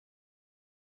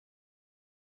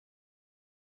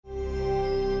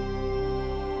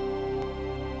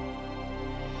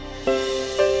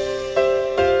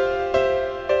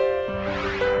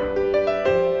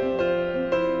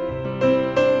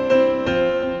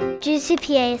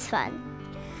GCPA is fun.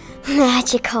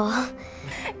 Magical.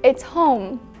 It's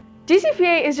home.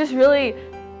 GCPA is just really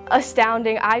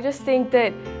astounding. I just think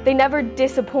that they never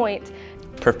disappoint.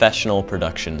 Professional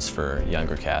productions for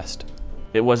younger cast.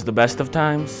 It was the best of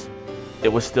times.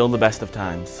 It was still the best of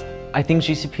times. I think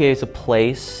GCPA is a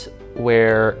place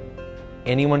where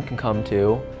anyone can come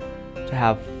to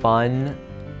have fun,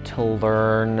 to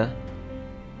learn,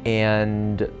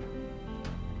 and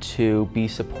to be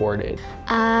supported.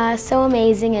 So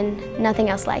amazing and nothing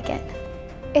else like it.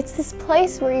 It's this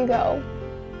place where you go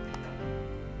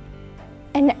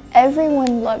and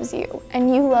everyone loves you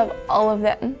and you love all of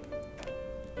them.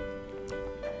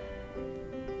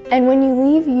 And when you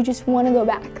leave, you just want to go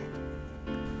back.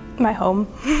 My home.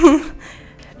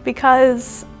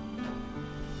 Because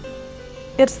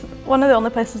it's one of the only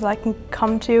places I can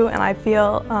come to and I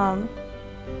feel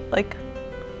like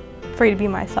free to be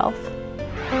myself.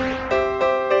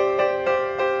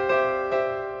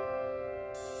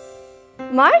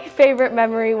 My favorite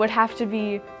memory would have to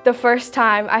be the first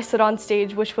time I stood on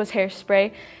stage, which was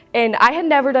Hairspray. And I had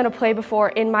never done a play before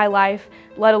in my life,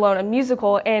 let alone a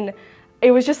musical. And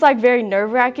it was just like very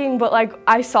nerve-wracking, but like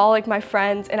I saw like my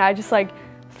friends and I just like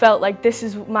felt like this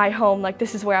is my home, like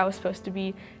this is where I was supposed to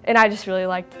be. And I just really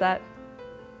liked that.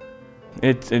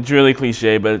 It's really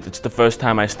cliche, but it's the first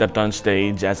time I stepped on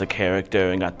stage as a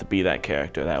character and got to be that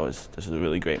character. This was a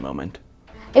really great moment.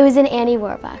 It was in Annie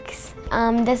Warbucks.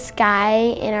 This guy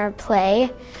in our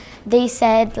play, they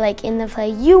said like in the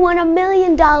play, "You won $1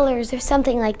 million" or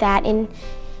something like that. And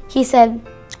he said,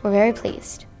 "We're very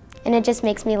pleased." And it just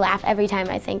makes me laugh every time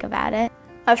I think about it.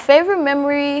 My favorite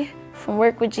memory from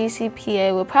work with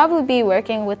GCPA would probably be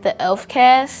working with the ELF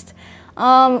cast.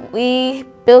 We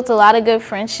built a lot of good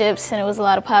friendships and it was a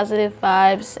lot of positive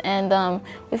vibes and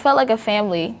we felt like a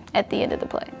family at the end of the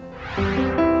play.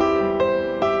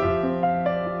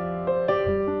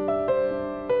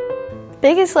 The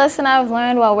biggest lesson I've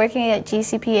learned while working at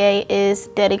GCPA is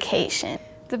dedication.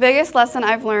 The biggest lesson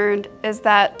I've learned is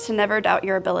that to never doubt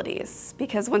your abilities,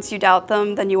 because once you doubt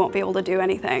them, then you won't be able to do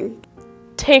anything.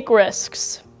 Take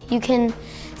risks. You can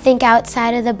think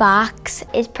outside of the box.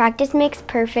 Practice makes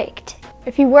perfect.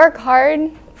 If you work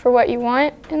hard for what you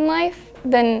want in life,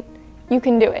 then you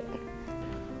can do it.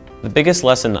 The biggest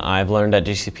lesson I've learned at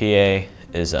GCPA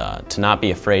is to not be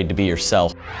afraid to be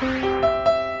yourself.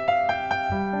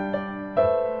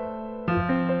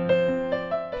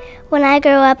 When I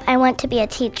grow up, I want to be a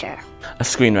teacher. A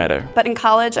screenwriter. But in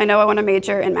college, I know I want to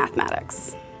major in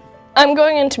mathematics. I'm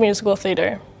going into musical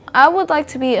theater. I would like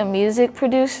to be a music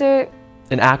producer.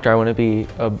 An actor, I want to be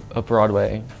a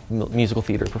Broadway musical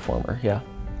theater performer, yeah.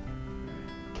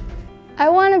 I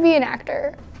want to be an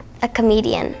actor. A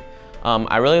comedian.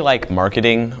 I really like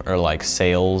marketing or like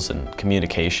sales and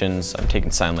communications. I'm taking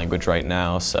sign language right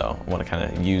now, so I want to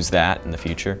kind of use that in the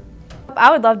future. I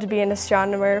would love to be an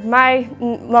astronomer. My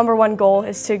 #1 goal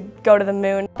is to go to the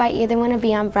moon. I either want to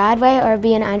be on Broadway or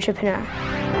be an entrepreneur.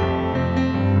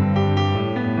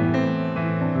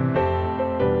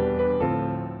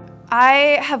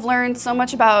 I have learned so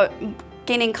much about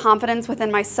gaining confidence within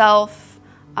myself,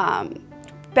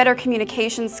 better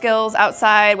communication skills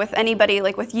outside with anybody,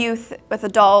 like with youth, with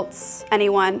adults,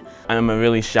 anyone. I'm a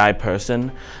really shy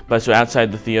person, but so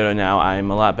outside the theater now,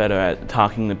 I'm a lot better at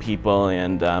talking to people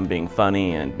and being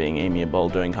funny and being amiable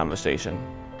during conversation.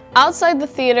 Outside the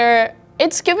theater,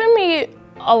 it's given me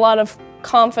a lot of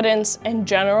confidence in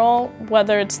general,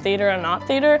 whether it's theater or not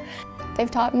theater. They've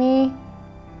taught me,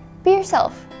 be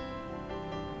yourself,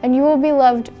 and you will be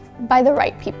loved by the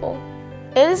right people.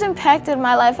 It has impacted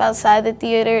my life outside the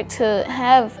theater to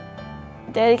have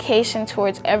dedication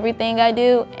towards everything I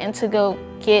do and to go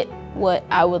get what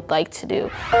I would like to do.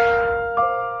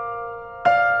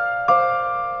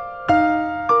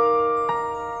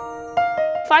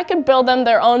 If I could build them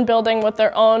their own building with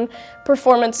their own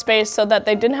performance space so that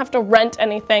they didn't have to rent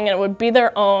anything and it would be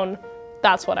their own,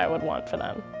 that's what I would want for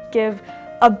them. Give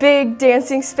a big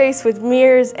dancing space with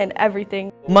mirrors and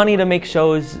everything. Money to make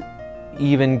shows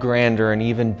even grander and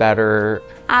even better.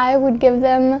 I would give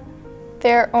them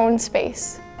their own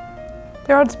space.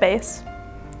 Their own space.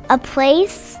 A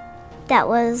place that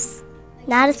was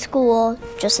not a school,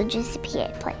 just a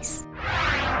GCPA place.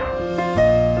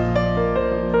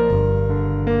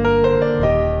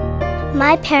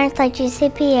 My parents like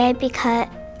GCPA because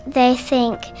they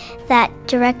think that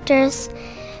directors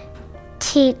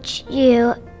teach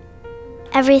you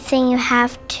everything you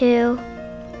have to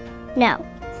know.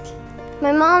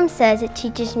 My mom says it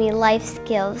teaches me life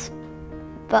skills,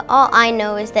 but all I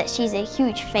know is that she's a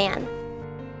huge fan.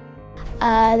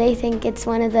 They think it's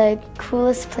one of the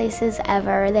coolest places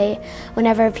ever.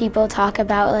 Whenever people talk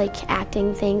about like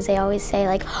acting things, they always say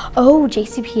like, oh,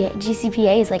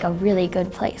 GCPA is like a really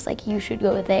good place, like you should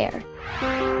go there.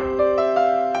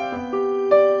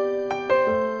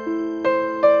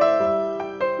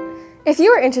 If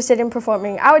you are interested in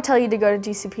performing, I would tell you to go to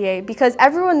GCPA because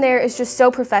everyone there is just so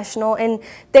professional and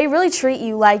they really treat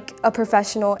you like a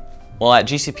professional. Well, at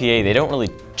GCPA, they don't really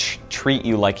treat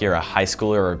you like you're a high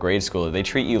schooler or a grade schooler. They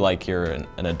treat you like you're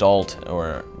an adult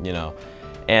or, you know,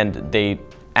 and they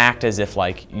act as if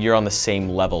like you're on the same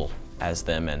level as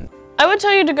them. And I would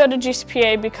tell you to go to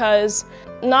GCPA because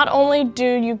not only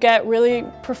do you get really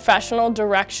professional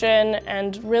direction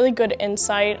and really good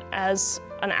insight as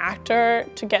an actor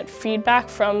to get feedback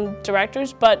from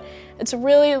directors, but it's a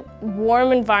really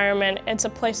warm environment. It's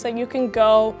a place that you can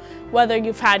go whether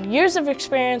you've had years of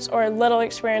experience or little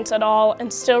experience at all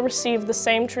and still receive the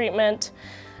same treatment,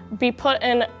 be put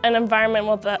in an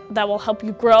environment that will help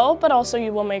you grow, but also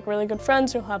you will make really good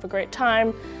friends, you'll have a great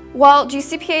time. While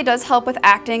GCPA does help with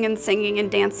acting and singing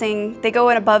and dancing, they go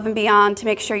in above and beyond to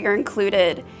make sure you're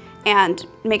included and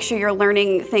make sure you're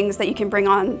learning things that you can bring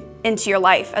on into your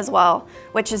life as well,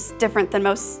 which is different than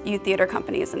most youth theater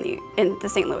companies in the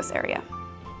St. Louis area.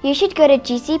 You should go to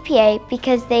GCPA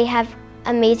because they have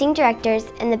amazing directors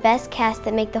and the best cast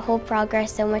that make the whole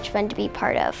progress so much fun to be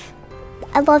part of.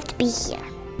 I love to be here.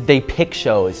 They pick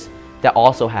shows that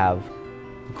also have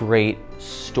great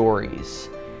stories.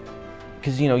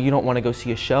 Because, you know, you don't want to go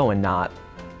see a show and not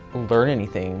learn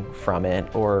anything from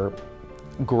it or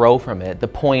grow from it. The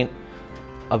point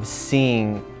of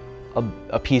seeing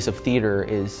a piece of theater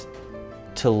is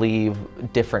to leave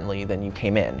differently than you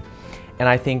came in. And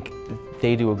I think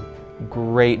they do a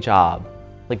great job,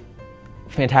 like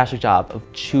fantastic job of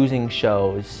choosing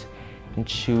shows and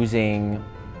choosing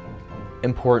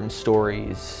important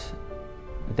stories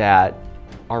that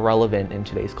are relevant in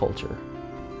today's culture.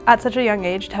 At such a young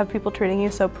age, to have people treating you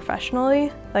so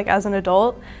professionally, like as an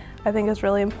adult, I think is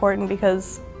really important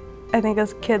because I think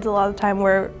as kids a lot of the time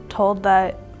we're told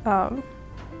that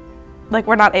like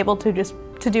we're not able to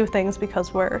do things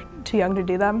because we're too young to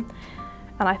do them.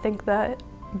 And I think that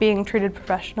being treated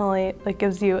professionally like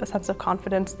gives you a sense of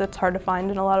confidence that's hard to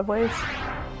find in a lot of ways.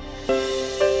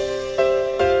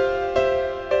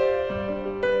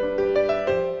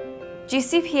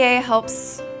 GCPA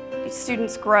helps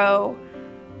students grow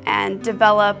and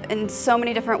develop in so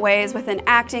many different ways within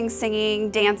acting, singing,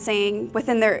 dancing,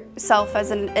 within their self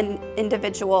as an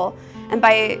individual. And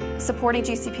by supporting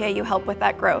GCPA, you help with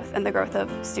that growth and the growth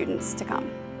of students to come.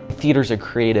 Theater's a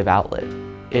creative outlet.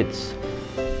 It's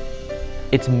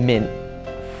meant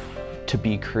to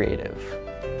be creative.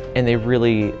 And they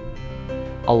really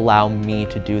allow me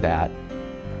to do that.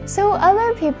 So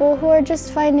other people who are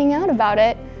just finding out about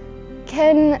it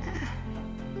can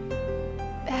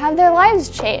have their lives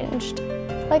changed.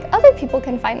 Like other people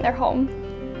can find their home.